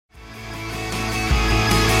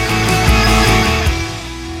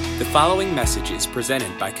following message is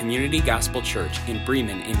presented by Community Gospel Church in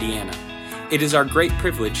Bremen, Indiana. It is our great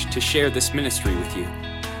privilege to share this ministry with you.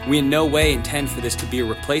 We in no way intend for this to be a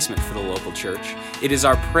replacement for the local church. It is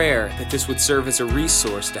our prayer that this would serve as a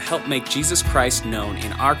resource to help make Jesus Christ known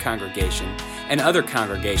in our congregation and other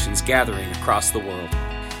congregations gathering across the world.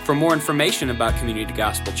 For more information about Community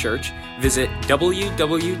Gospel Church, visit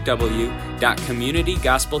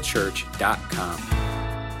www.communitygospelchurch.com.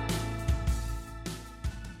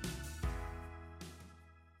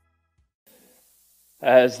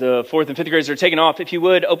 As the fourth and fifth graders are taking off, if you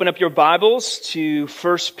would, open up your Bibles to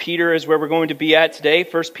 1 Peter is where we're going to be at today.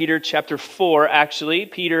 1 Peter chapter 4, actually.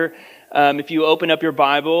 Peter, if you open up your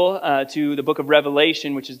Bible to the book of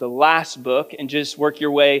Revelation, which is the last book, and just work your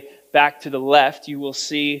way back to the left, you will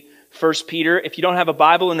see 1 Peter. If you don't have a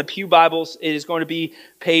Bible in the Pew Bibles, it is going to be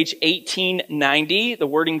page 1890. The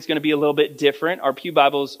wording is going to be a little bit different. Our Pew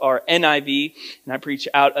Bibles are NIV, and I preach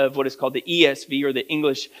out of what is called the ESV, or the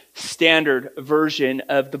English Standard Version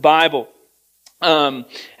of the Bible. And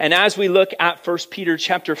as we look at 1 Peter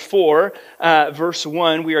chapter 4, verse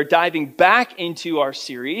 1, we are diving back into our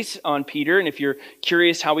series on Peter. And if you're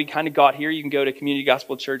curious how we kind of got here, you can go to Community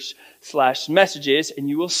Gospel Church/messages, and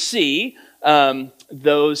you will see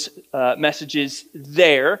those messages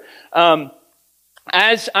there.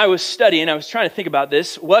 As I was studying, I was trying to think about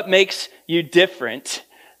this. What makes you different,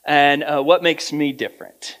 and what makes me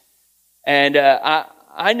different? And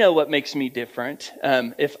I know what makes me different.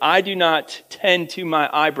 If I do not tend to my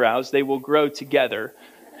eyebrows, they will grow together,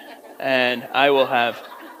 and I will have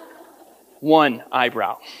one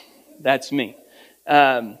eyebrow. That's me.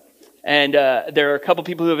 And there are a couple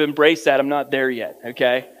people who have embraced that. I'm not there yet,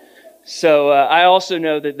 okay? So I also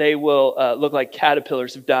know that they will look like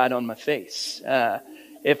caterpillars have died on my face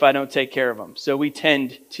if I don't take care of them. So we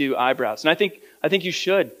tend to eyebrows, and I think you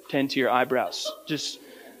should tend to your eyebrows, just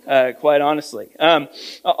quite honestly.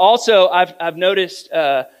 Also, I've noticed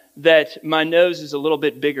that my nose is a little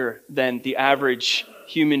bit bigger than the average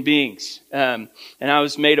human beings, and I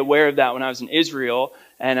was made aware of that when I was in Israel,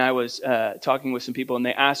 and I was talking with some people, and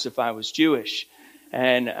they asked if I was Jewish.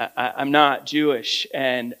 And I'm not Jewish,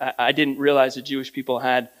 and I didn't realize that Jewish people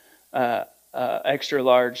had extra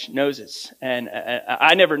large noses. And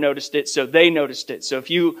I never noticed it, so they noticed it. So if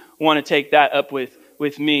you want to take that up with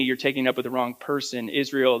me, you're taking it up with the wrong person.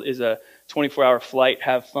 Israel is a 24-hour flight.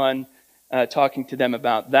 Have fun talking to them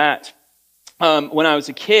about that. When I was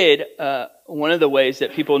a kid, one of the ways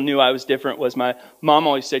that people knew I was different was my mom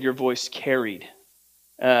always said, "Your voice carried."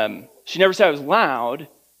 She never said I was loud.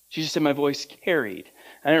 She just said my voice carried.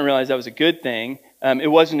 I didn't realize that was a good thing.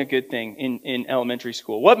 It wasn't a good thing in elementary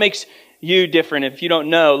school. What makes you different? If you don't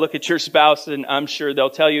know, look at your spouse, and I'm sure they'll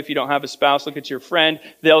tell you. If you don't have a spouse, look at your friend.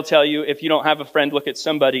 They'll tell you. If you don't have a friend, look at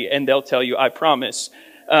somebody, and they'll tell you, I promise.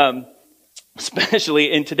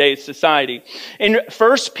 Especially in today's society. In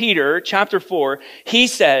 1 Peter chapter 4, he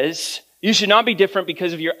says, you should not be different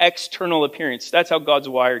because of your external appearance. That's how God's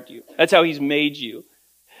wired you. That's how he's made you.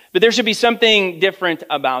 But there should be something different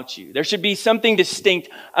about you. There should be something distinct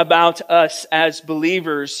about us as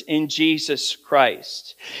believers in Jesus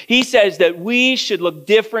Christ. He says that we should look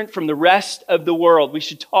different from the rest of the world. We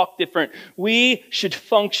should talk different. We should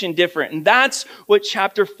function different. And that's what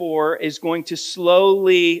chapter 4 is going to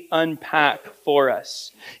slowly unpack for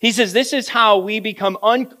us. He says this is how we become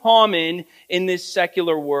uncommon in this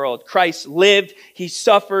secular world. Christ lived, he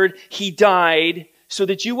suffered, he died, so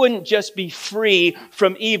that you wouldn't just be free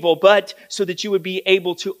from evil, but so that you would be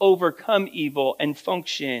able to overcome evil and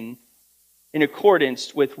function in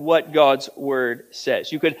accordance with what God's word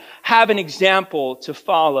says. You could have an example to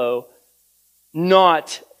follow,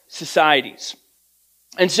 not societies.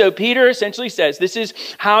 And so Peter essentially says, this is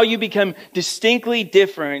how you become distinctly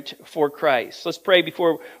different for Christ. Let's pray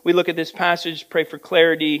before we look at this passage, pray for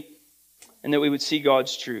clarity, and that we would see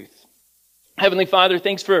God's truth. Heavenly Father,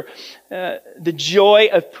 thanks for the joy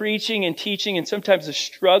of preaching and teaching, and sometimes the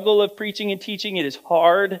struggle of preaching and teaching. It is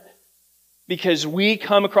hard because we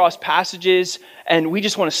come across passages and we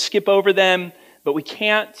just want to skip over them, but we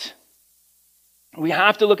can't. We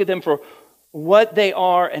have to look at them for what they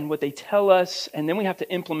are and what they tell us, and then we have to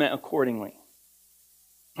implement accordingly.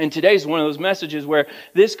 And today's one of those messages where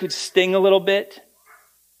this could sting a little bit.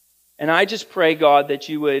 And I just pray, God, that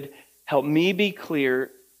you would help me be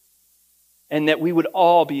clear, and that we would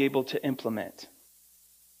all be able to implement.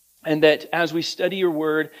 And that as we study your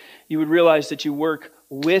word, you would realize that you work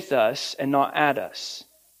with us and not at us.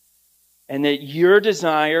 And that your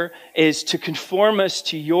desire is to conform us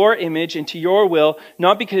to your image and to your will,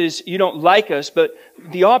 not because you don't like us, but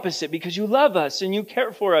the opposite, because you love us and you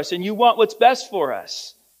care for us and you want what's best for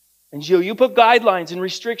us. And you put guidelines and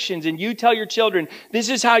restrictions, and you tell your children, this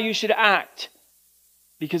is how you should act.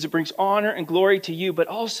 Because it brings honor and glory to you, but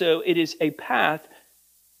also it is a path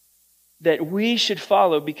that we should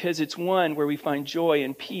follow because it's one where we find joy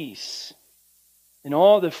and peace. And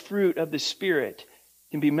all the fruit of the Spirit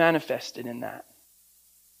can be manifested in that.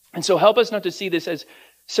 And so help us not to see this as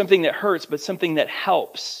something that hurts, but something that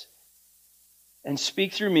helps. And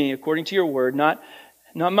speak through me according to your word, not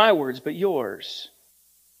my words, but yours.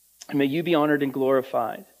 And may you be honored and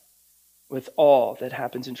glorified with all that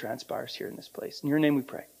happens and transpires here in this place. In your name we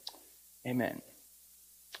pray. Amen.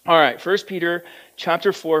 All right, 1 Peter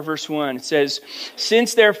chapter 4, verse 1. It says,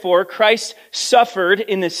 since therefore Christ suffered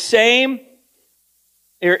in the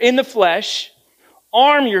flesh,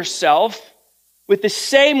 arm yourself with the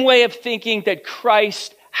same way of thinking that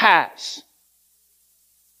Christ has.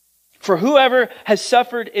 For whoever has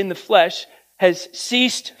suffered in the flesh has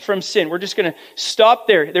ceased from sin. We're just going to stop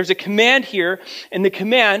there. There's a command here, and the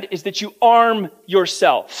command is that you arm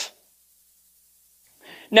yourself.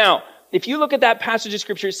 Now, if you look at that passage of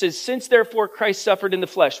Scripture, it says, since therefore Christ suffered in the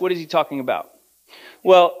flesh. What is he talking about?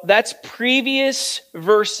 Well, that's previous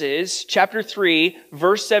verses, chapter 3,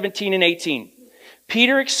 verse 17 and 18.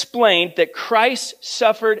 Peter explained that Christ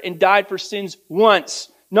suffered and died for sins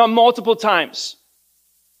once, not multiple times.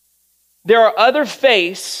 There are other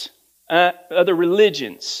faiths, other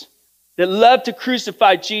religions that love to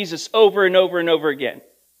crucify Jesus over and over and over again.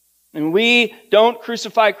 And we don't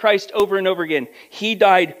crucify Christ over and over again. He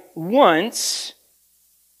died once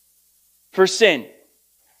for sin.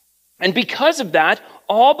 And because of that,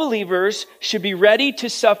 all believers should be ready to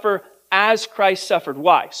suffer as Christ suffered.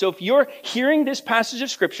 Why? So if you're hearing this passage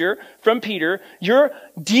of Scripture from Peter, you're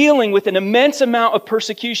dealing with an immense amount of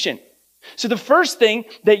persecution. So the first thing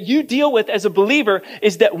that you deal with as a believer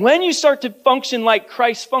is that when you start to function like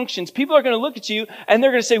Christ functions, people are going to look at you and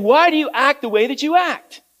they're going to say, why do you act the way that you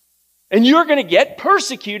act? And you're going to get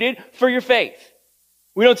persecuted for your faith.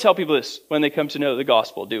 We don't tell people this when they come to know the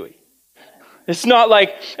gospel, do we? It's not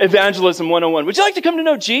like evangelism 101. Would you like to come to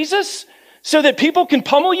know Jesus so that people can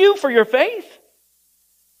pummel you for your faith?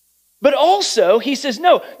 But also, he says,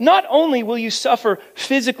 no, not only will you suffer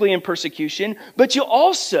physically in persecution, but you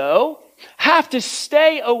also have to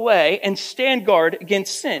stay away and stand guard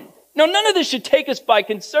against sin. Now, none of this should take us by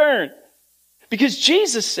concern. Because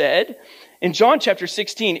Jesus said in John chapter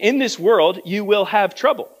 16, in this world you will have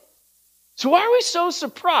trouble. So why are we so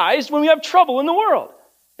surprised when we have trouble in the world?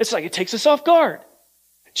 It's like it takes us off guard.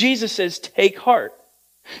 Jesus says, take heart.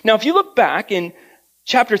 Now, if you look back in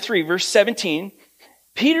chapter 3, verse 17,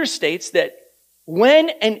 Peter states that when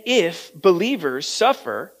and if believers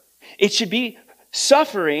suffer, it should be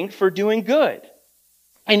suffering for doing good,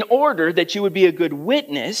 in order that you would be a good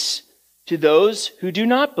witness to those who do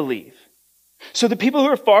not believe. So the people who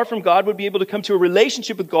are far from God would be able to come to a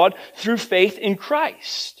relationship with God through faith in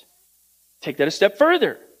Christ. Take that a step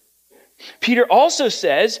further. Peter also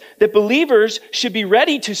says that believers should be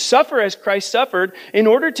ready to suffer as Christ suffered in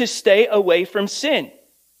order to stay away from sin.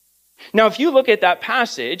 Now, if you look at that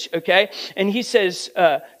passage, okay, and he says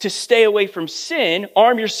to stay away from sin,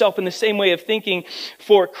 arm yourself in the same way of thinking,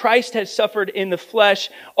 for Christ has suffered in the flesh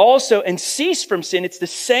also and ceased from sin. It's the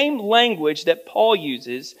same language that Paul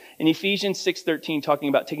uses in Ephesians 6:13, talking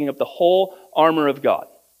about taking up the whole armor of God.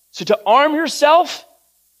 So to arm yourself,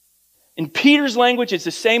 in Peter's language, it's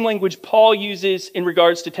the same language Paul uses in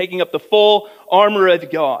regards to taking up the full armor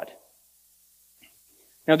of God.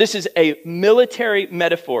 Now, this is a military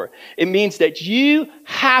metaphor. It means that you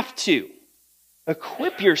have to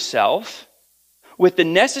equip yourself with the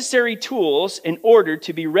necessary tools in order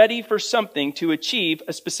to be ready for something to achieve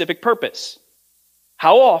a specific purpose.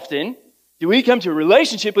 How often do we come to a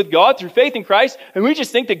relationship with God through faith in Christ and we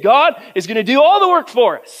just think that God is going to do all the work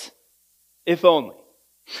for us? If only.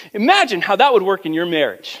 Imagine how that would work in your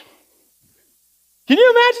marriage. Can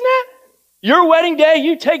you imagine that? Your wedding day,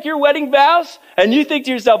 you take your wedding vows, and you think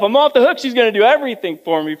to yourself, I'm off the hook, she's going to do everything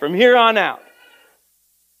for me from here on out.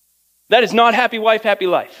 That is not happy wife, happy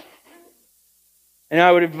life. And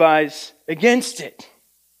I would advise against it.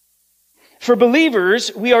 For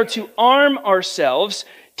believers, we are to arm ourselves,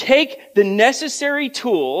 take the necessary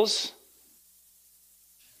tools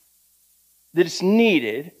that is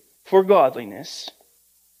needed for godliness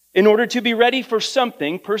in order to be ready for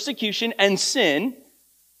something, persecution and sin,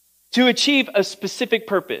 to achieve a specific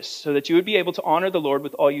purpose so that you would be able to honor the Lord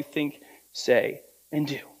with all you think, say, and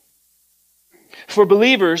do. For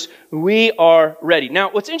believers, we are ready.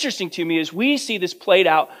 Now, what's interesting to me is we see this played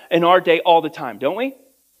out in our day all the time, don't we?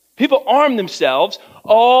 People arm themselves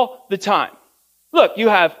all the time. Look, you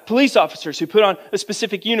have police officers who put on a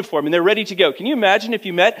specific uniform and they're ready to go. Can you imagine if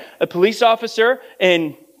you met a police officer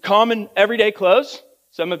in common everyday clothes?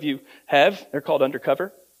 Some of you have. They're called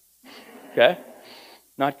undercover. Okay?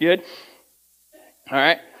 Not good. All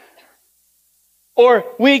right. Or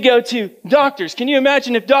we go to doctors. Can you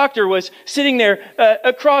imagine if doctor was sitting there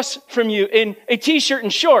across from you in a t-shirt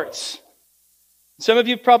and shorts? Some of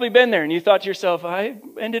you have probably been there and you thought to yourself, I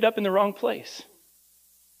ended up in the wrong place.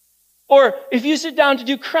 Or if you sit down to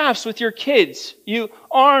do crafts with your kids, you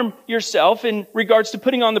arm yourself in regards to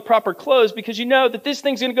putting on the proper clothes because you know that this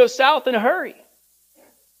thing's going to go south in a hurry.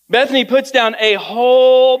 Bethany puts down a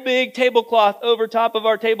whole big tablecloth over top of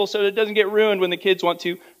our table so that it doesn't get ruined when the kids want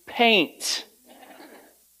to paint.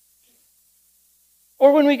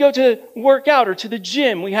 Or when we go to work out or to the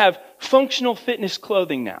gym, we have functional fitness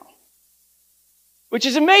clothing now, which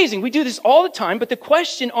is amazing. We do this all the time, but the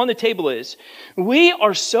question on the table is, we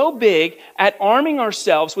are so big at arming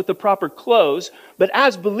ourselves with the proper clothes, but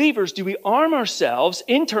as believers, do we arm ourselves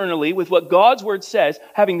internally with what God's word says,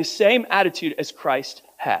 having the same attitude as Christ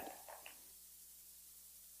had?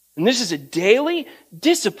 And this is a daily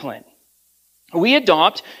discipline we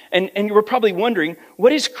adopt, and you were probably wondering,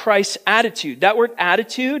 what is Christ's attitude? That word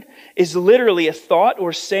attitude is literally a thought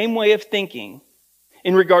or same way of thinking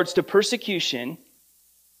in regards to persecution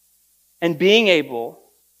and being able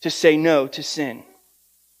to say no to sin.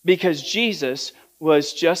 Because Jesus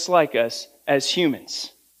was just like us as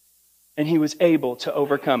humans, and he was able to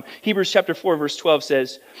overcome. Hebrews chapter 4, verse 12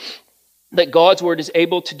 says that God's word is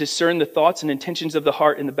able to discern the thoughts and intentions of the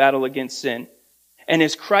heart in the battle against sin. And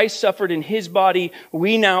as Christ suffered in his body,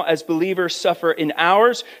 we now as believers suffer in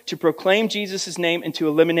ours to proclaim Jesus' name and to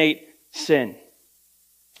eliminate sin.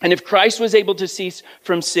 And if Christ was able to cease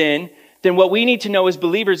from sin, then what we need to know as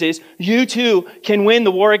believers is you too can win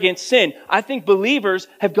the war against sin. I think believers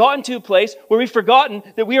have gotten to a place where we've forgotten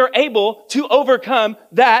that we are able to overcome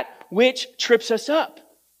that which trips us up.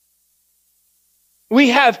 We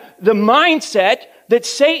have the mindset that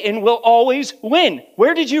Satan will always win.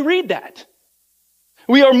 Where did you read that?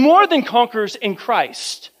 We are more than conquerors in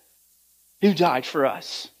Christ, who died for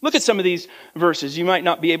us. Look at some of these verses. You might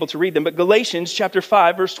not be able to read them, but Galatians chapter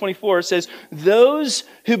 5, verse 24 says, those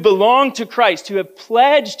who belong to Christ, who have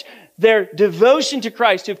pledged their devotion to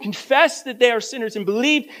Christ, who have confessed that they are sinners and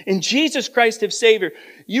believed in Jesus Christ as Savior,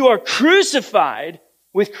 you are crucified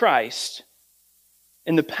with Christ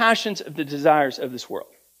in the passions of the desires of this world.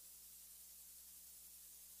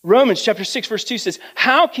 Romans chapter 6 verse 2 says,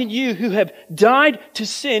 how can you who have died to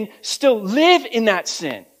sin still live in that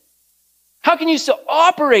sin? How can you still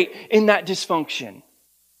operate in that dysfunction?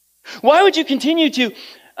 Why would you continue to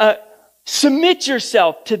submit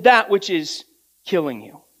yourself to that which is killing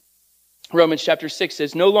you? Romans chapter 6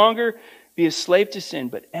 says, no longer be a slave to sin,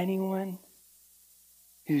 but anyone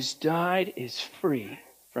who's died is free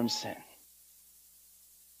from sin.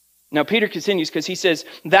 Now Peter continues because he says,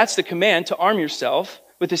 that's the command, to arm yourself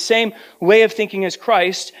with the same way of thinking as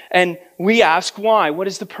Christ. And we ask why? What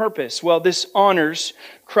is the purpose? Well, this honors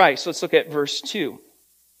Christ. Let's look at verse 2.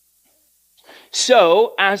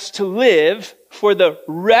 So as to live for the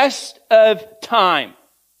rest of time.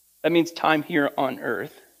 That means time here on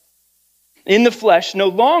earth. In the flesh, no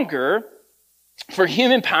longer for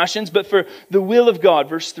human passions, but for the will of God.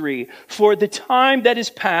 Verse 3. For the time that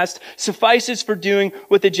is past suffices for doing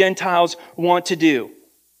what the Gentiles want to do.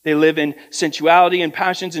 They live in sensuality and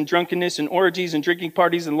passions and drunkenness and orgies and drinking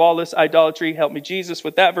parties and lawless idolatry. Help me, Jesus,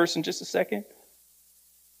 with that verse in just a second.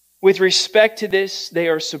 With respect to this, they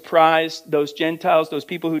are surprised. Those Gentiles, those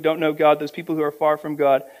people who don't know God, those people who are far from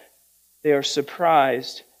God, they are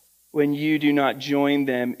surprised when you do not join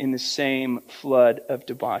them in the same flood of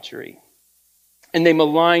debauchery. And they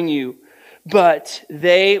malign you, but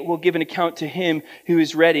they will give an account to him who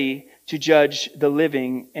is ready to judge the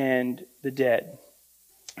living and the dead.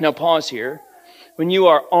 Now pause here. When you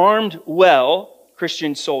are armed well,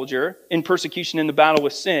 Christian soldier, in persecution in the battle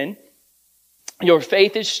with sin, your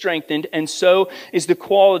faith is strengthened and so is the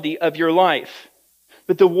quality of your life.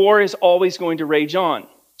 But the war is always going to rage on.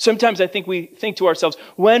 Sometimes I think we think to ourselves,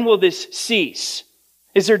 when will this cease?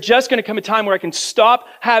 Is there just going to come a time where I can stop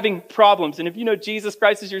having problems? And if you know Jesus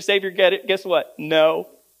Christ is your Savior, get it? Guess what? No.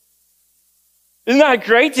 Isn't that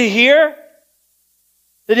great to hear?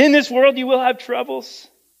 That in this world you will have troubles.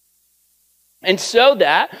 And so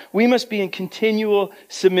that we must be in continual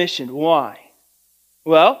submission. Why?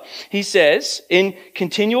 Well, he says, in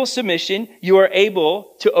continual submission, you are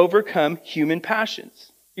able to overcome human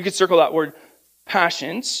passions. You could circle that word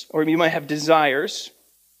passions, or you might have desires.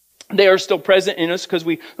 They are still present in us because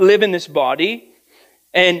we live in this body.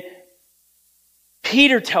 And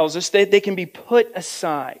Peter tells us that they can be put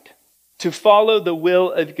aside to follow the will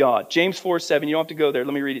of God. James 4:7, you don't have to go there.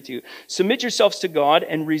 Let me read it to you. Submit yourselves to God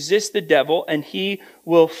and resist the devil, and he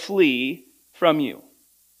will flee from you.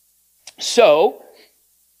 So,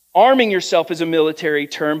 arming yourself is a military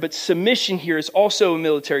term, but submission here is also a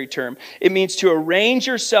military term. It means to arrange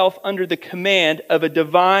yourself under the command of a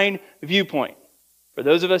divine viewpoint. For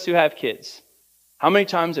those of us who have kids, how many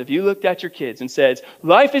times have you looked at your kids and said,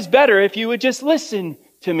 life is better if you would just listen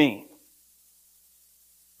to me?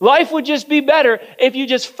 Life would just be better if you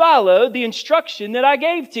just followed the instruction that I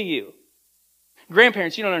gave to you.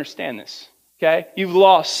 Grandparents, you don't understand this, okay? You've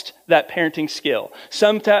lost that parenting skill.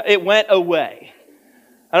 Sometimes it went away.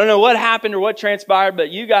 I don't know what happened or what transpired,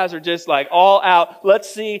 but you guys are just like all out. Let's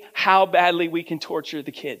see how badly we can torture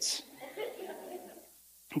the kids.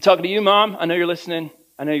 I'm talking to you, Mom. I know you're listening.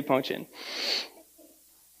 I know you're punching.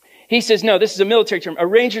 He says, no, this is a military term.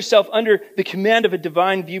 Arrange yourself under the command of a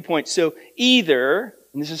divine viewpoint. So either,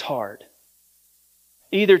 and this is hard,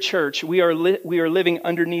 either church, we are living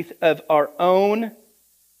underneath of our own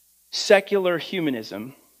secular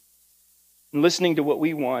humanism and listening to what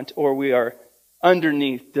we want, or we are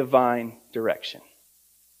underneath divine direction.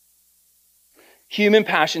 Human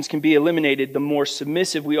passions can be eliminated the more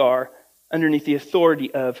submissive we are underneath the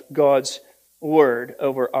authority of God's word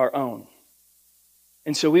over our own.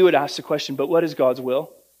 And so we would ask the question, but what is God's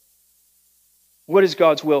will? What is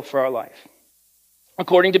God's will for our life?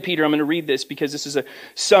 According to Peter, I'm going to read this because this is a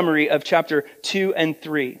summary of chapter 2 and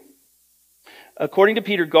 3. According to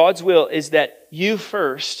Peter, God's will is that you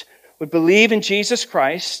first would believe in Jesus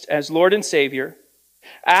Christ as Lord and Savior,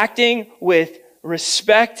 acting with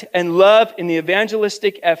respect and love in the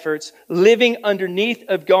evangelistic efforts, living underneath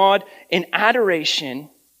of God in adoration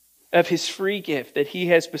of his free gift that he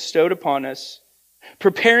has bestowed upon us,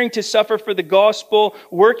 preparing to suffer for the gospel,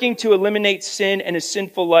 working to eliminate sin and a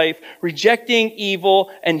sinful life, rejecting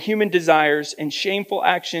evil and human desires and shameful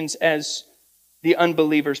actions as the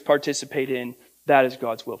unbelievers participate in. That is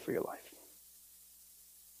God's will for your life.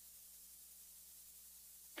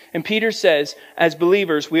 And Peter says, as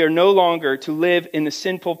believers, we are no longer to live in the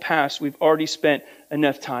sinful past. We've already spent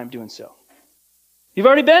enough time doing so. You've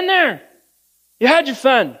already been there. You had your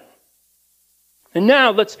fun. And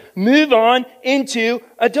now let's move on into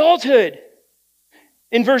adulthood.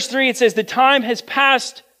 In verse 3, it says, the time has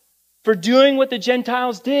passed for doing what the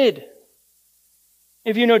Gentiles did.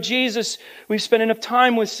 If you know Jesus, we've spent enough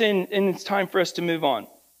time with sin, and it's time for us to move on.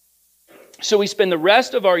 So we spend the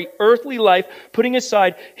rest of our earthly life putting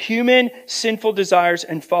aside human sinful desires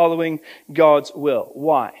and following God's will.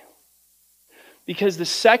 Why? Because the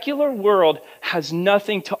secular world has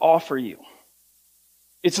nothing to offer you.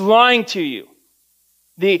 It's lying to you.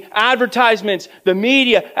 The advertisements, the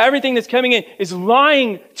media, everything that's coming in is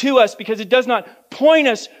lying to us because it does not point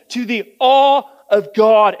us to the awe of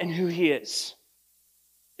God and who he is.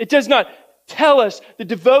 It does not tell us the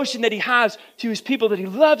devotion that he has to his people, that he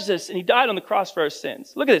loves us and he died on the cross for our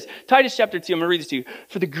sins. Look at this. Titus chapter 2, I'm going to read this to you.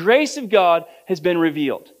 For the grace of God has been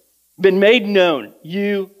revealed, been made known.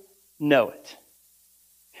 You know it.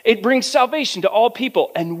 It brings salvation to all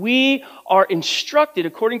people, and we are instructed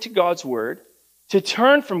according to God's word to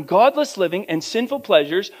turn from godless living and sinful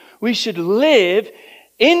pleasures. We should live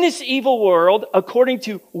in this evil world according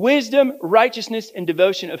to wisdom, righteousness, and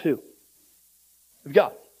devotion of who? Of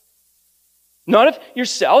God. Not of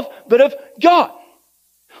yourself, but of God.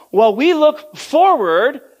 While we look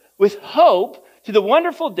forward with hope to the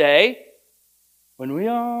wonderful day when we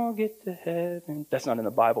all get to heaven. That's not in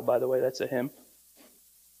the Bible, by the way. That's a hymn.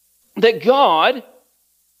 That God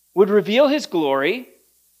would reveal his glory,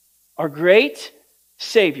 our great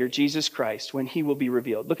Savior, Jesus Christ, when he will be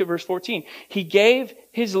revealed. Look at verse 14. He gave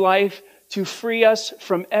his life to free us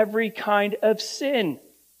from every kind of sin,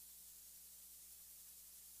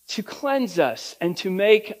 to cleanse us and to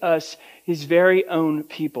make us his very own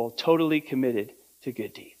people, totally committed to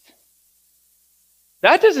good deeds.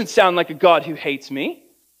 That doesn't sound like a God who hates me.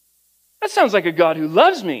 That sounds like a God who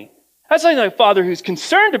loves me. That sounds like a Father who's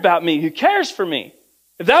concerned about me, who cares for me.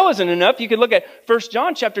 If that wasn't enough, you could look at 1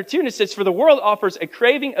 John chapter 2, and it says, for the world offers a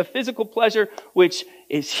craving of physical pleasure, which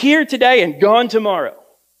is here today and gone tomorrow.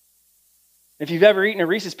 If you've ever eaten a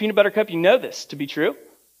Reese's peanut butter cup, you know this to be true,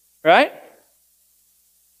 right?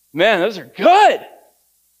 Man, those are good.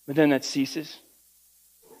 But then that ceases.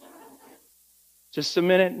 Just a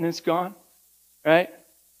minute and it's gone, right?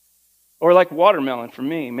 Or like watermelon for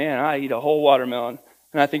me. Man, I eat a whole watermelon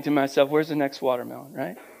and I think to myself, where's the next watermelon,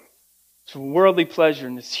 right? It's a worldly pleasure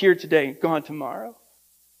and it's here today and gone tomorrow.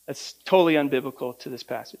 That's totally unbiblical to this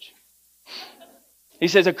passage. He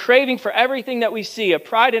says, a craving for everything that we see, a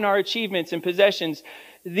pride in our achievements and possessions.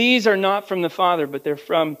 These are not from the Father, but they're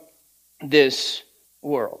from this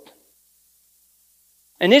world.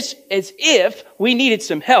 And it's as if we needed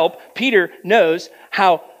some help. Peter knows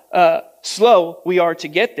how slow we are to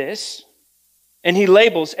get this. And he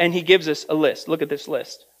labels and he gives us a list. Look at this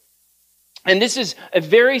list. And this is a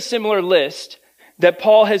very similar list that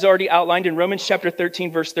Paul has already outlined in Romans chapter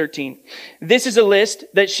 13, verse 13. This is a list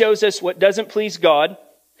that shows us what doesn't please God.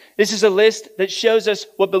 This is a list that shows us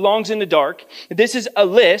what belongs in the dark. This is a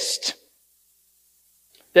list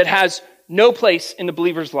that has no place in the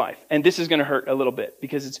believer's life. And this is going to hurt a little bit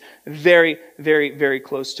because it's very, very, very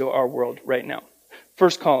close to our world right now.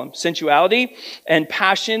 First column, sensuality and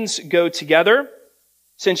passions go together.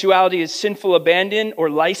 Sensuality is sinful abandon or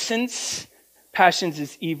license. Passions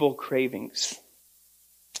is evil cravings.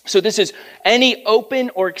 So this is any open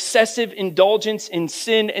or excessive indulgence in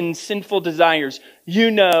sin and sinful desires. You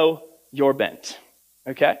know you're bent.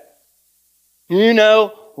 Okay? You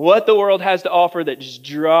know what the world has to offer that just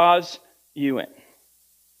draws you in.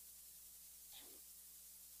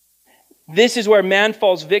 This is where man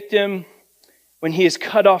falls victim when he is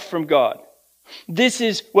cut off from God. This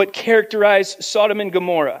is what characterized Sodom and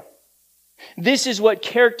Gomorrah. This is what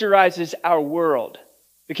characterizes our world.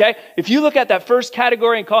 Okay? If you look at that first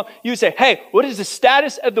category and call, you say, hey, what is the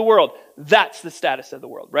status of the world? That's the status of the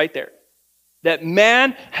world right there. That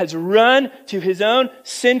man has run to his own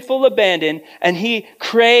sinful abandon and he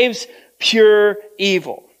craves pure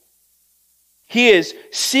evil. He is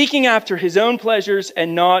seeking after his own pleasures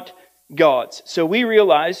and not God's. So we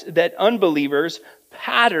realize that unbelievers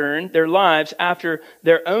pattern their lives after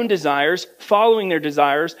their own desires, following their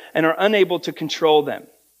desires, and are unable to control them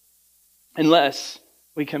unless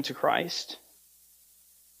we come to Christ.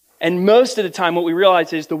 And most of the time what we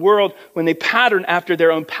realize is the world, when they pattern after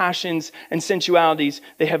their own passions and sensualities,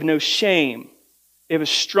 they have no shame. They have a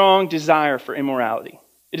strong desire for immorality.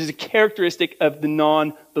 It is a characteristic of the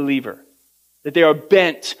non-believer, that they are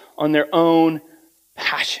bent on their own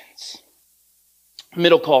passions.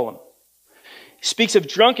 Middle column speaks of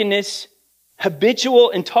drunkenness, habitual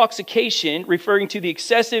intoxication, referring to the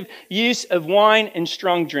excessive use of wine and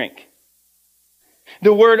strong drink.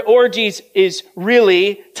 The word orgies is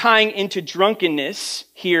really tying into drunkenness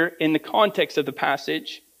here in the context of the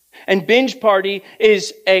passage. And binge party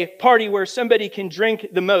is a party where somebody can drink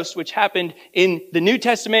the most, which happened in the New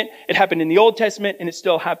Testament, it happened in the Old Testament, and it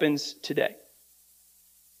still happens today.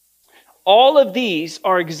 All of these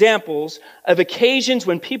are examples of occasions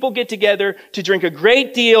when people get together to drink a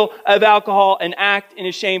great deal of alcohol and act in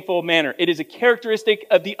a shameful manner. It is a characteristic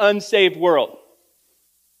of the unsaved world.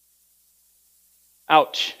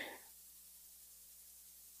 Ouch.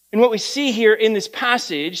 And what we see here in this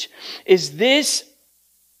passage is this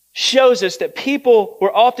shows us that people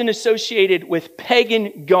were often associated with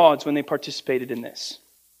pagan gods when they participated in this.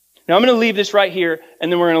 Now I'm going to leave this right here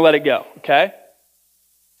and then we're going to let it go, okay?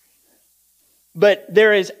 But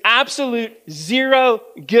there is absolute zero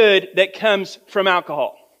good that comes from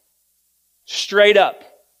alcohol. Straight up.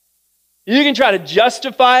 You can try to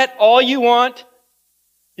justify it all you want.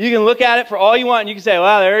 You can look at it for all you want and you can say,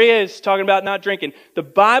 wow, there he is talking about not drinking. The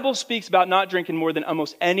Bible speaks about not drinking more than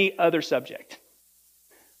almost any other subject.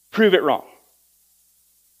 Prove it wrong.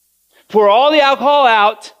 Pour all the alcohol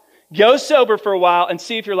out, go sober for a while, and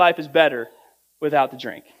see if your life is better without the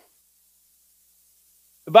drink.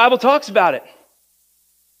 The Bible talks about it.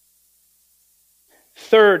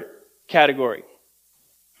 Third category.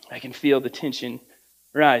 I can feel the tension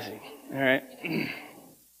rising. All right.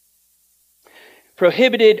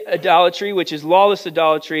 Prohibited idolatry, which is lawless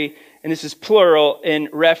idolatry, and this is plural in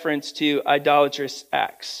reference to idolatrous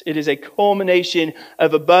acts. It is a culmination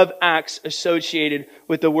of above acts associated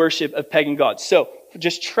with the worship of pagan gods. So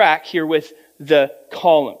just track here with the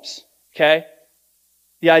columns, okay?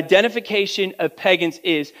 The identification of pagans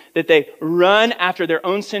is that they run after their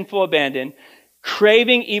own sinful abandon,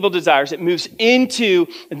 craving evil desires. It moves into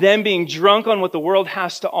them being drunk on what the world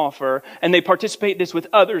has to offer, and they participate in this with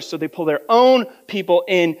others, so they pull their own people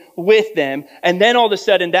in with them, and then all of a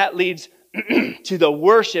sudden that leads to the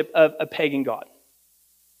worship of a pagan god.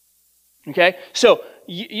 Okay? So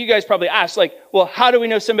you guys probably ask, like, well, how do we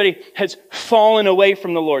know somebody has fallen away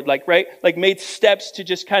from the Lord? Like, right? Like made steps to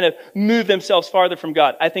just kind of move themselves farther from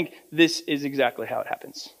God. I think this is exactly how it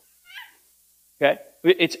happens. Okay?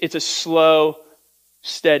 It's a slow,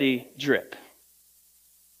 steady drip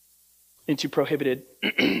into prohibited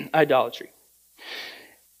idolatry.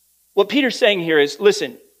 What Peter's saying here is,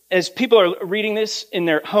 listen, as people are reading this in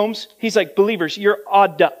their homes, he's like, believers, you're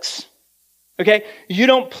odd ducks. Okay? You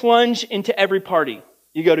don't plunge into every party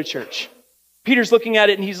you go to church. Peter's looking at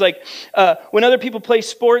it and he's like, when other people play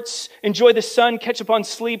sports, enjoy the sun, catch up on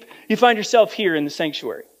sleep, you find yourself here in the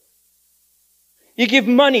sanctuary. You give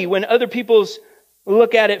money when other people's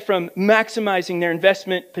look at it from maximizing their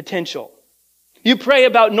investment potential. You pray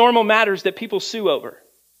about normal matters that people sue over.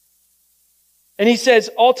 And he says,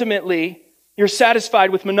 ultimately, you're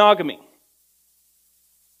satisfied with monogamy.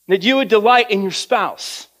 That you would delight in your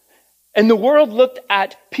spouse. And the world looked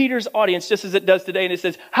at Peter's audience just as it does today, and it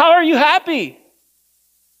says, how are you happy?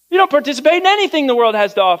 You don't participate in anything the world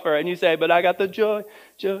has to offer. And you say, but I got the joy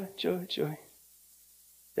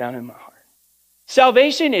down in my heart.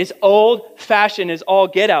 Salvation is old-fashioned as all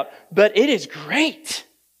get out, but it is great.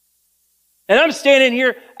 And I'm standing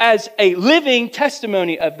here as a living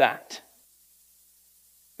testimony of that.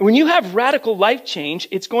 When you have radical life change,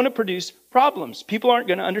 it's going to produce problems. People aren't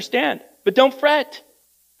going to understand. But don't fret.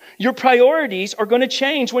 Your priorities are going to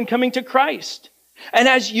change when coming to Christ. And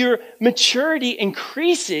as your maturity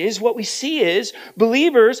increases, what we see is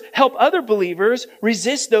believers help other believers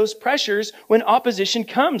resist those pressures when opposition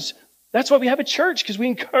comes. That's why we have a church, because we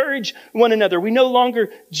encourage one another. We no longer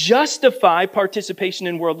justify participation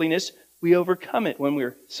in worldliness. We overcome it when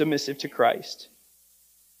we're submissive to Christ.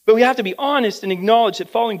 But we have to be honest and acknowledge that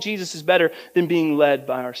following Jesus is better than being led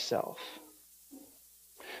by ourselves.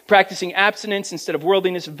 Practicing abstinence instead of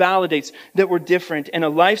worldliness validates that we're different, and a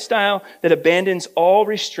lifestyle that abandons all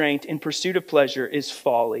restraint in pursuit of pleasure is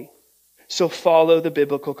folly. So follow the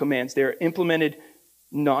biblical commands. They are implemented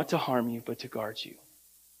not to harm you, but to guard you.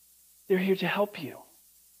 They're here to help you.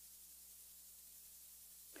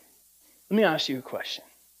 Let me ask you a question.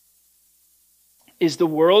 Is the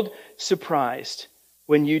world surprised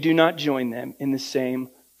when you do not join them in the same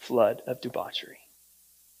flood of debauchery?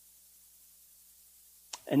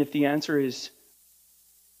 And if the answer is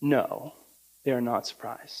no, they are not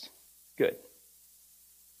surprised. Good.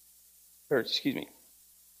 Or, excuse me,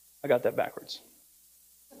 I got that backwards.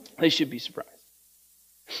 They should be surprised.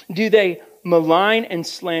 Do they malign and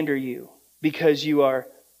slander you because you are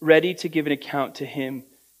ready to give an account to him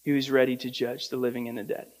who is ready to judge the living and the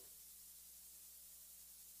dead?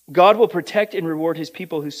 God will protect and reward his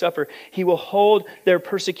people who suffer. He will hold their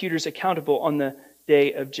persecutors accountable on the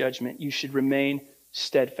day of judgment. You should remain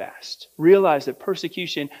steadfast. Realize that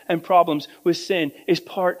persecution and problems with sin is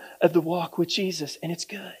part of the walk with Jesus, and it's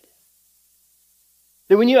good.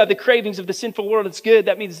 That when you have the cravings of the sinful world, it's good.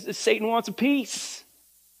 That means that Satan wants a piece,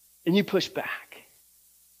 and you push back.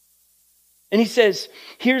 And he says,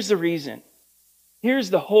 here's the reason. Here's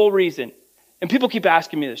the whole reason. And people keep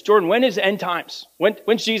asking me this, Jordan, when is end times?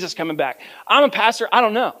 When's Jesus coming back? I'm a pastor. I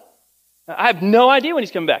don't know. I have no idea when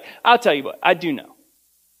he's coming back. I'll tell you what, I do know.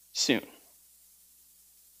 Soon.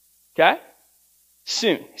 Okay?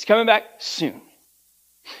 Soon. He's coming back soon.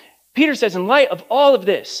 Peter says, in light of all of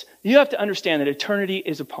this, you have to understand that eternity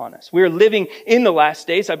is upon us. We are living in the last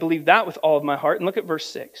days. I believe that with all of my heart. And look at verse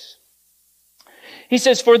 6. He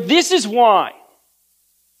says, for this is why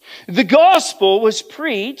the gospel was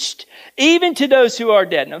preached even to those who are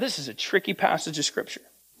dead. Now, this is a tricky passage of scripture.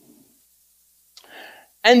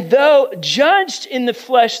 And though judged in the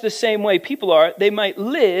flesh the same way people are, they might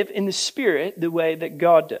live in the spirit the way that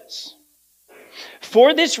God does.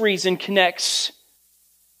 For this reason connects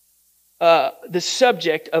the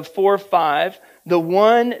subject of 4:5, the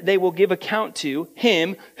one they will give account to,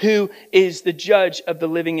 him who is the judge of the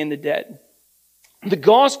living and the dead. The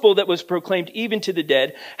gospel that was proclaimed even to the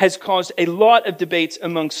dead has caused a lot of debates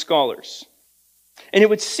among scholars. And it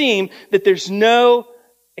would seem that there's no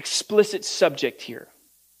explicit subject here.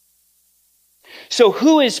 So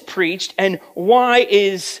who is preached and why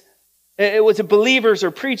was it believers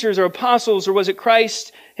or preachers or apostles, or was it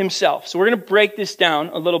Christ himself? So we're going to break this down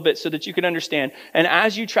a little bit so that you can understand. And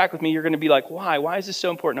as you track with me, you're going to be like, why? Why is this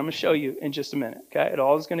so important? I'm going to show you in just a minute. Okay? It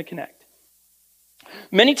all is going to connect.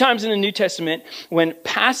 Many times in the New Testament, when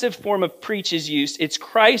passive form of preach is used, it's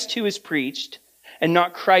Christ who is preached and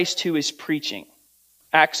not Christ who is preaching.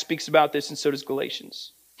 Acts speaks about this, and so does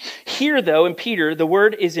Galatians. Here, though, in Peter, the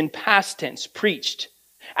word is in past tense, preached.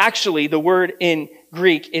 Actually, the word in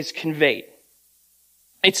Greek is conveyed.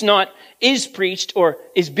 It's not is preached or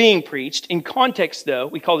is being preached. In context, though,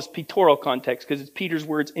 we call this pictorial context because it's Peter's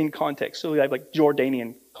words in context. So we have like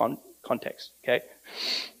Jordanian context, okay?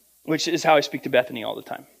 Which is how I speak to Bethany all the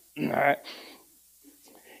time. All right.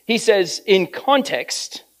 He says, in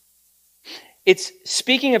context, it's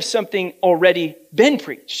speaking of something already been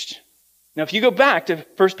preached. Now, if you go back to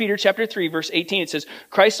 1 Peter chapter 3, verse 18, it says,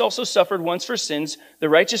 Christ also suffered once for sins, the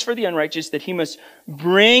righteous for the unrighteous, that he must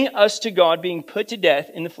bring us to God, being put to death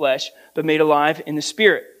in the flesh, but made alive in the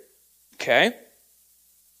spirit. Okay?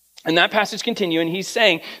 And that passage continues, and he's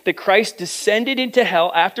saying that Christ descended into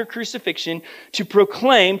hell after crucifixion to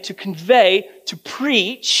proclaim, to convey, to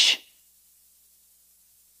preach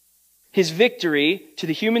his victory to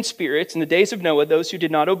the human spirits in the days of Noah, those who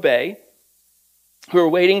did not obey, who are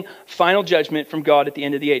awaiting final judgment from God at the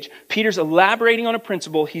end of the age. Peter's elaborating on a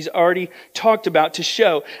principle he's already talked about to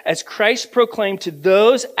show, as Christ proclaimed to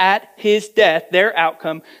those at his death, their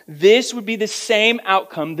outcome, this would be the same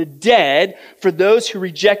outcome, the dead, for those who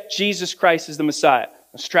reject Jesus Christ as the Messiah.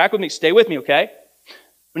 Let's track with me, stay with me, okay?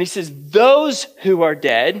 When he says those who are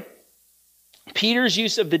dead, Peter's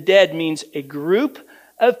use of the dead means a group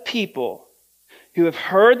of people who have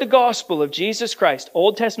heard the gospel of Jesus Christ,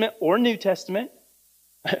 Old Testament or New Testament.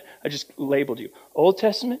 I just labeled you. Old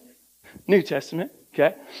Testament, New Testament,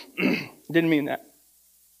 okay? Didn't mean that.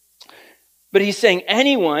 But he's saying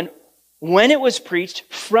anyone, when it was preached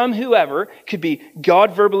from whoever, could be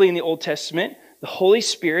God verbally in the Old Testament, the Holy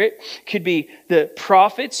Spirit, could be the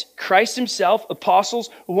prophets, Christ himself,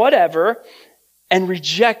 apostles, whatever, and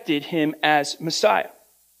rejected him as Messiah.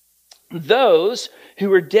 Those who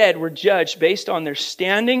were dead were judged based on their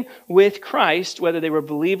standing with Christ, whether they were a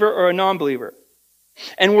believer or a non-believer.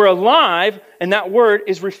 And we're alive, and that word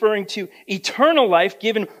is referring to eternal life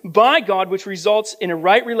given by God, which results in a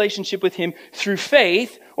right relationship with him through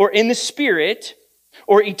faith or in the Spirit,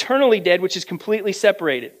 or eternally dead, which is completely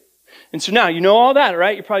separated. And so now, you know all that,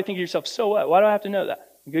 right? You're probably thinking to yourself, so what? Why do I have to know that?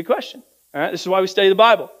 Good question. All right, this is why we study the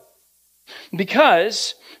Bible.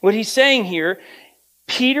 Because what he's saying here,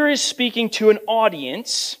 Peter is speaking to an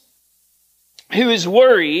audience who is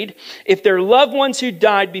worried if their loved ones who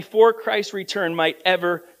died before Christ's return might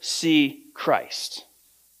ever see Christ.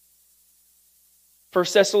 1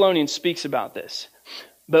 Thessalonians speaks about this.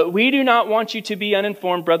 But we do not want you to be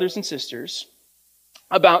uninformed, brothers and sisters,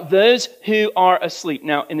 about those who are asleep.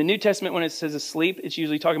 Now, in the New Testament, when it says asleep, it's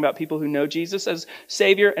usually talking about people who know Jesus as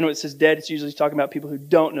Savior. And when it says dead, it's usually talking about people who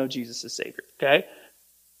don't know Jesus as Savior. Okay?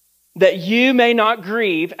 That you may not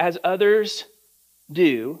grieve as others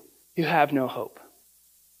do who have no hope.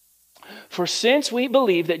 For since we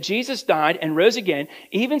believe that Jesus died and rose again,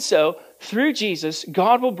 even so, through Jesus,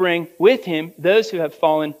 God will bring with him those who have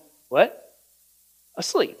fallen, what?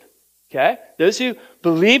 Asleep. Okay? Those who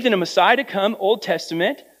believed in a Messiah to come, Old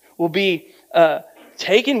Testament, will be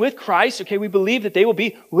taken with Christ. Okay, we believe that they will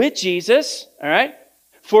be with Jesus. All right?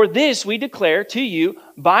 For this we declare to you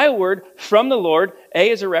by a word from the Lord. A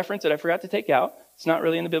is a reference that I forgot to take out. It's not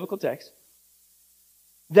really in the biblical text.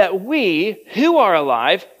 That we who are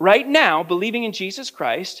alive right now, believing in Jesus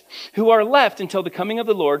Christ, who are left until the coming of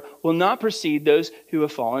the Lord, will not precede those who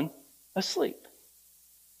have fallen asleep.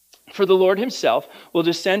 For the Lord himself will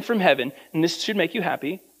descend from heaven, and this should make you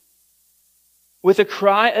happy, with a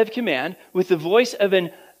cry of command, with the voice of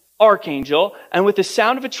an archangel, and with the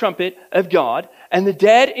sound of a trumpet of God, and the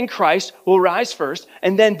dead in Christ will rise first,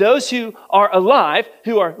 and then those who are alive,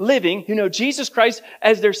 who are living, who know Jesus Christ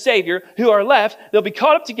as their Savior, who are left, they'll be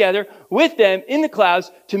caught up together with them in the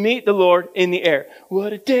clouds to meet the Lord in the air.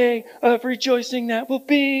 What a day of rejoicing that will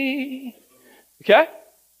be. Okay?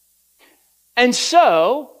 And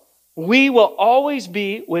so, we will always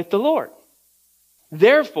be with the Lord.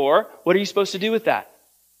 Therefore, what are you supposed to do with that?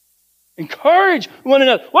 Encourage one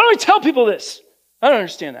another. Why don't we tell people this? I don't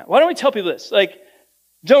understand that. Why don't we tell people this? Like,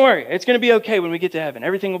 don't worry, it's going to be okay when we get to heaven.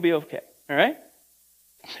 Everything will be okay. All right?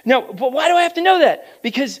 Now, but why do I have to know that?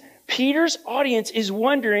 Because Peter's audience is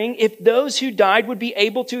wondering if those who died would be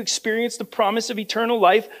able to experience the promise of eternal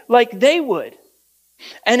life like they would.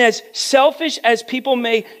 And as selfish as people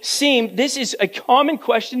may seem, this is a common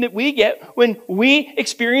question that we get when we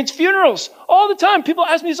experience funerals. All the time. People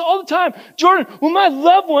ask me this all the time. Jordan, will my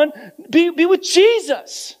loved one be with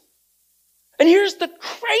Jesus? And here's the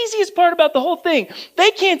craziest part about the whole thing.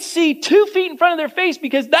 They can't see 2 feet in front of their face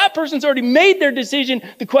because that person's already made their decision.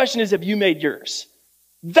 The question is, have you made yours?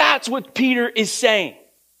 That's what Peter is saying.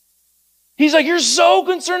 He's like, you're so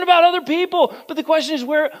concerned about other people. But the question is,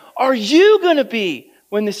 where are you going to be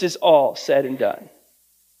when this is all said and done?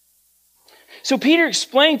 So Peter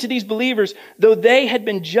explained to these believers, though they had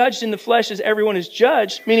been judged in the flesh as everyone is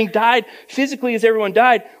judged, meaning died physically as everyone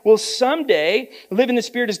died, will someday live in the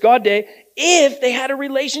Spirit as God did if they had a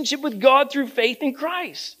relationship with God through faith in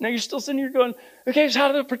Christ. Now you're still sitting here going, okay, so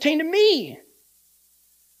how does it pertain to me?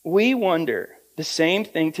 We wonder the same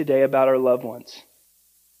thing today about our loved ones.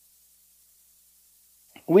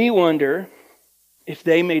 We wonder if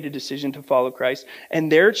they made a decision to follow Christ,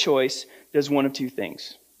 and their choice does one of two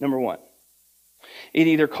things. Number one, it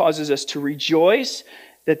either causes us to rejoice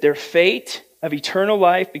that their fate of eternal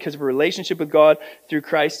life because of a relationship with God through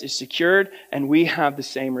Christ is secured, and we have the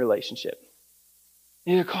same relationship.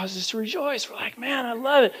 It causes us to rejoice. We're like, man, I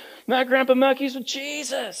love it. My grandpa Mucky's with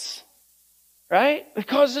Jesus. Right? It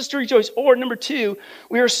causes us to rejoice. Or number two,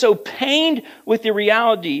 we are so pained with the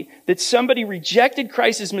reality that somebody rejected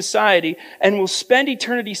Christ as Messiah and will spend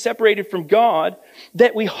eternity separated from God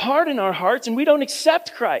that we harden our hearts and we don't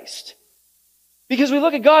accept Christ. Because we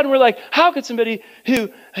look at God and we're like, how could somebody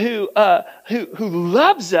who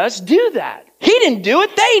loves us do that? He didn't do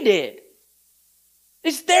it, they did.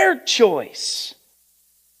 It's their choice.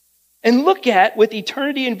 And look at, with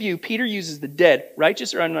eternity in view, Peter uses the dead,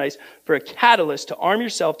 righteous or unrighteous, for a catalyst to arm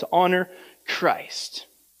yourself to honor Christ.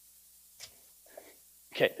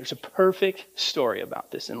 Okay, there's a perfect story about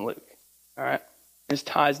this in Luke. All right? This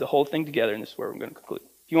ties the whole thing together, and this is where I'm going to conclude.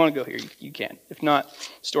 If you want to go here, you can. If not,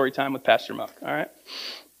 story time with Pastor Muck. All right?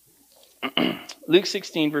 Luke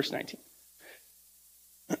 16, verse 19.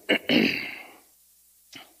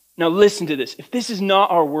 Now listen to this. If this is not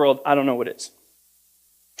our world, I don't know what is.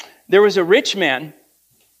 There was a rich man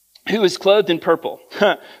who was clothed in purple.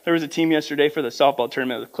 There was a team yesterday for the softball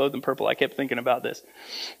tournament that was clothed in purple. I kept thinking about this.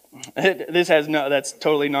 That's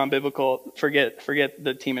totally non-biblical. Forget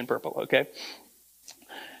the team in purple, okay?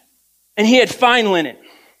 And he had fine linen,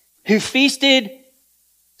 who feasted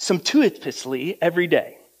sumptuously every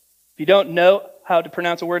day. If you don't know how to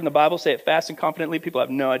pronounce a word in the Bible, say it fast and confidently. People have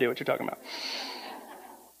no idea what you're talking about.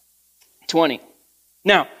 20.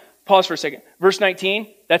 Now, pause for a second. Verse 19,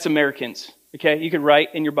 that's Americans. Okay? You could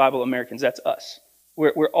write in your Bible Americans. That's us.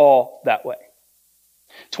 We're all that way.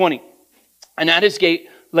 20. And at his gate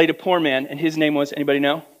laid a poor man, and his name was, anybody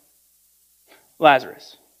know?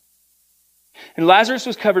 Lazarus. And Lazarus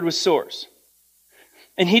was covered with sores.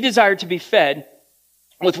 And he desired to be fed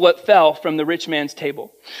with what fell from the rich man's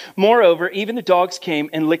table. Moreover, even the dogs came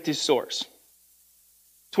and licked his sores.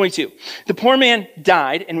 22. The poor man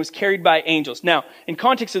died and was carried by angels. Now, in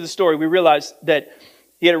context of the story, we realize that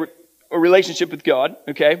he had a relationship with God,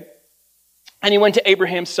 okay? And he went to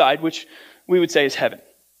Abraham's side, which we would say is heaven.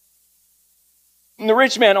 And the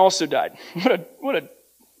rich man also died. What a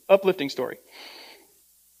uplifting story.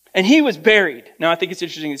 And he was buried. Now, I think it's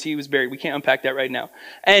interesting that he was buried. We can't unpack that right now.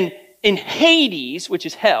 And in Hades, which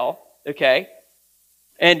is hell, okay?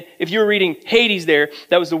 And if you were reading Hades there,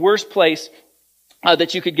 that was the worst place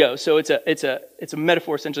that you could go. So it's a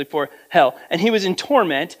metaphor essentially for hell. And he was in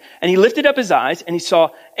torment, and he lifted up his eyes, and he saw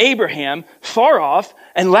Abraham far off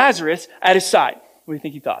and Lazarus at his side. What do you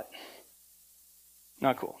think he thought?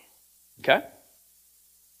 Not cool. Okay?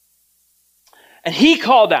 And he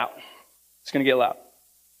called out. It's going to get loud.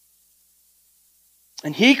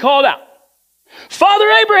 And he called out, Father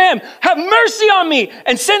Abraham, have mercy on me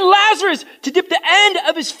and send Lazarus to dip the end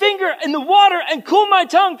of his finger in the water and cool my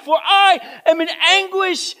tongue, for I am in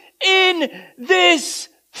anguish in this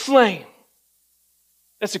flame.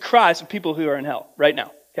 That's the cries of people who are in hell right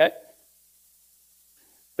now, okay?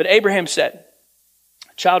 But Abraham said,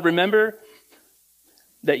 child, remember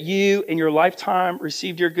that you in your lifetime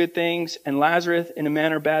received your good things and Lazarus in a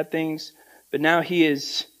manner bad things, but now he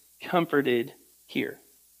is comforted here.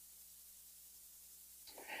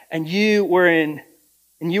 And you are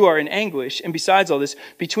in anguish. And besides all this,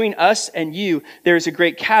 between us and you, there is a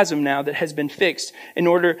great chasm now that has been fixed, in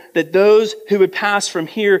order that those who would pass from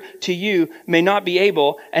here to you may not be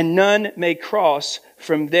able, and none may cross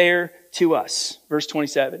from there to us. Verse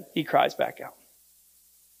 27, he cries back out.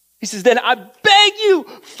 He says, then I beg you,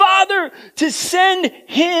 Father, to send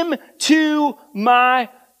him to my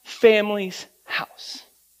family's house.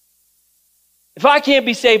 If I can't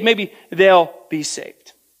be saved, maybe they'll be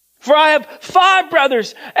saved. For I have 5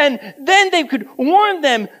 brothers, and then they could warn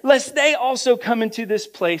them, lest they also come into this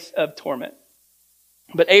place of torment.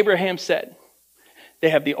 But Abraham said,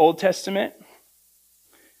 they have the Old Testament,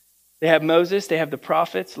 they have Moses, they have the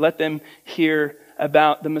prophets, let them hear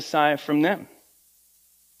about the Messiah from them.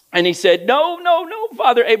 And he said, no,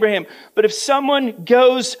 Father Abraham, but if someone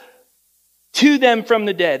goes to them from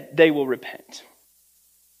the dead, they will repent.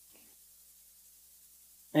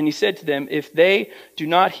 And he said to them, if they do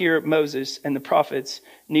not hear Moses and the prophets,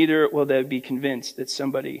 neither will they be convinced that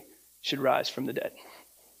somebody should rise from the dead.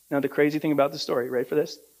 Now, the crazy thing about the story, ready for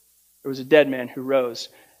this? There was a dead man who rose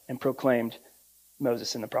and proclaimed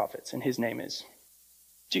Moses and the prophets, and his name is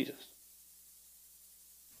Jesus.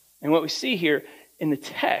 And what we see here in the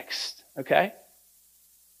text, okay,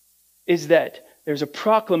 is that there's a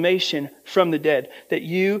proclamation from the dead that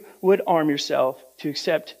you would arm yourself to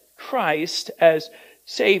accept Christ as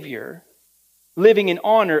Savior, living in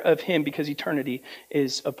honor of him because eternity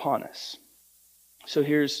is upon us. So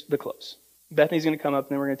here's the close. Bethany's going to come up,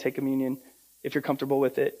 and then we're going to take communion if you're comfortable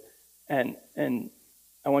with it. And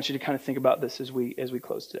I want you to kind of think about this as we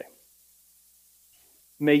close today.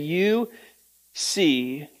 may you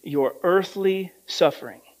see your earthly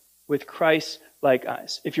suffering with Christ-like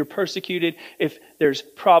eyes. If you're persecuted, if there's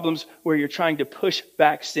problems where you're trying to push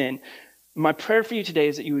back sin, my prayer for you today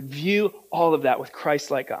is that you would view all of that with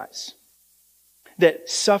Christ-like eyes. That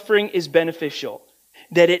suffering is beneficial,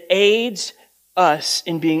 that it aids us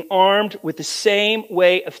in being armed with the same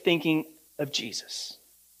way of thinking of Jesus.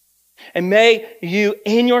 And may you,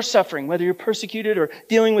 in your suffering, whether you're persecuted or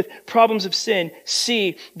dealing with problems of sin,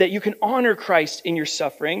 see that you can honor Christ in your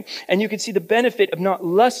suffering, and you can see the benefit of not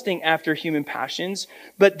lusting after human passions,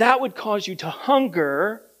 but that would cause you to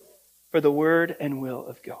hunger for the word and will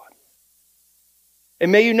of God.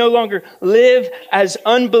 And may you no longer live as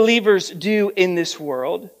unbelievers do in this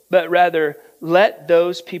world, but rather let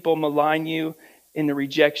those people malign you in the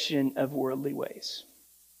rejection of worldly ways.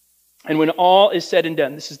 And when all is said and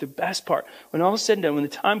done, this is the best part. When all is said and done, when the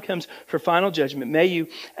time comes for final judgment, may you,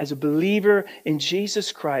 as a believer in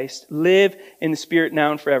Jesus Christ, live in the Spirit now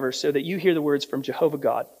and forever, so that you hear the words from Jehovah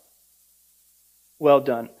God. Well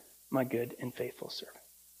done, my good and faithful servant.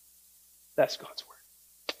 That's God's word.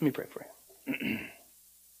 Let me pray for you.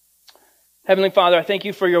 Heavenly Father, I thank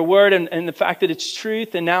you for your word and the fact that it's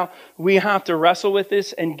truth. And now we have to wrestle with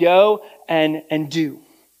this and go and do.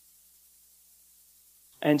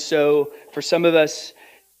 And so for some of us,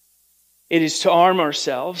 it is to arm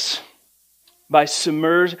ourselves by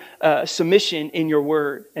submission in your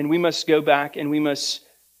word. And we must go back and we must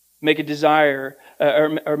make a desire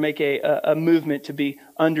or make a movement to be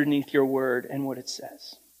underneath your word and what it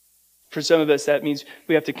says. For some of us, that means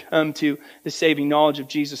we have to come to the saving knowledge of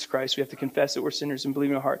Jesus Christ. We have to confess that we're sinners and believe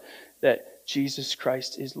in our heart that Jesus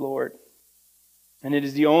Christ is Lord. And it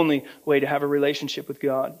is the only way to have a relationship with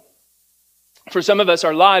God. For some of us,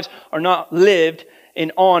 our lives are not lived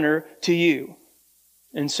in honor to you.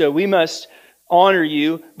 And so we must honor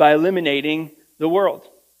you by eliminating the world.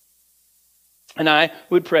 And I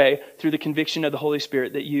would pray through the conviction of the Holy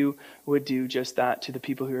Spirit that you would do just that to the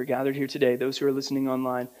people who are gathered here today, those who are listening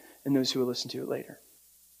online, and those who will listen to it later.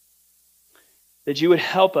 That you would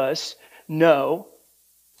help us know,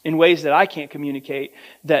 in ways that I can't communicate,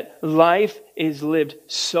 that life is lived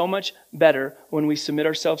so much better when we submit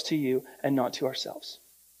ourselves to you and not to ourselves.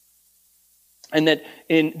 And that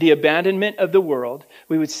in the abandonment of the world,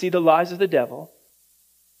 we would see the lies of the devil,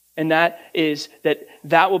 and that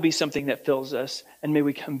will be something that fills us, and may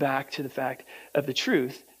we come back to the fact of the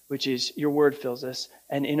truth, which is your word fills us,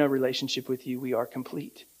 and in a relationship with you we are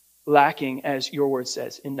complete. Lacking, as your word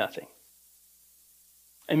says, in nothing.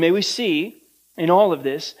 And may we see in all of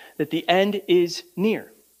this that the end is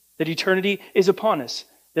near, that eternity is upon us,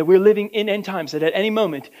 that we're living in end times, that at any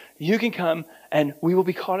moment you can come and we will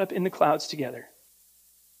be caught up in the clouds together.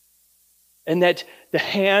 And that the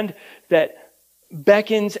hand that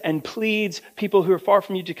beckons and pleads people who are far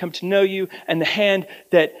from you to come to know you, and the hand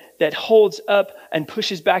that holds up and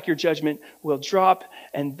pushes back your judgment will drop,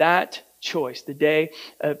 and that choice, the day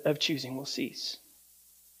of choosing, will cease.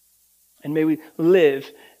 And may we live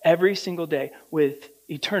every single day with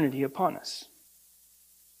eternity upon us.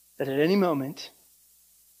 That at any moment,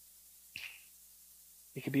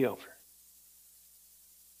 it could be over.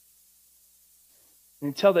 And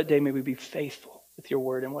until that day, may we be faithful with your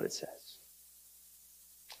word and what it says.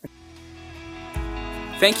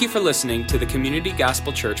 Thank you for listening to the Community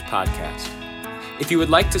Gospel Church podcast. If you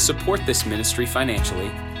would like to support this ministry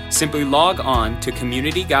financially, simply log on to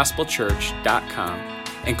communitygospelchurch.com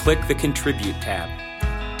and click the Contribute tab.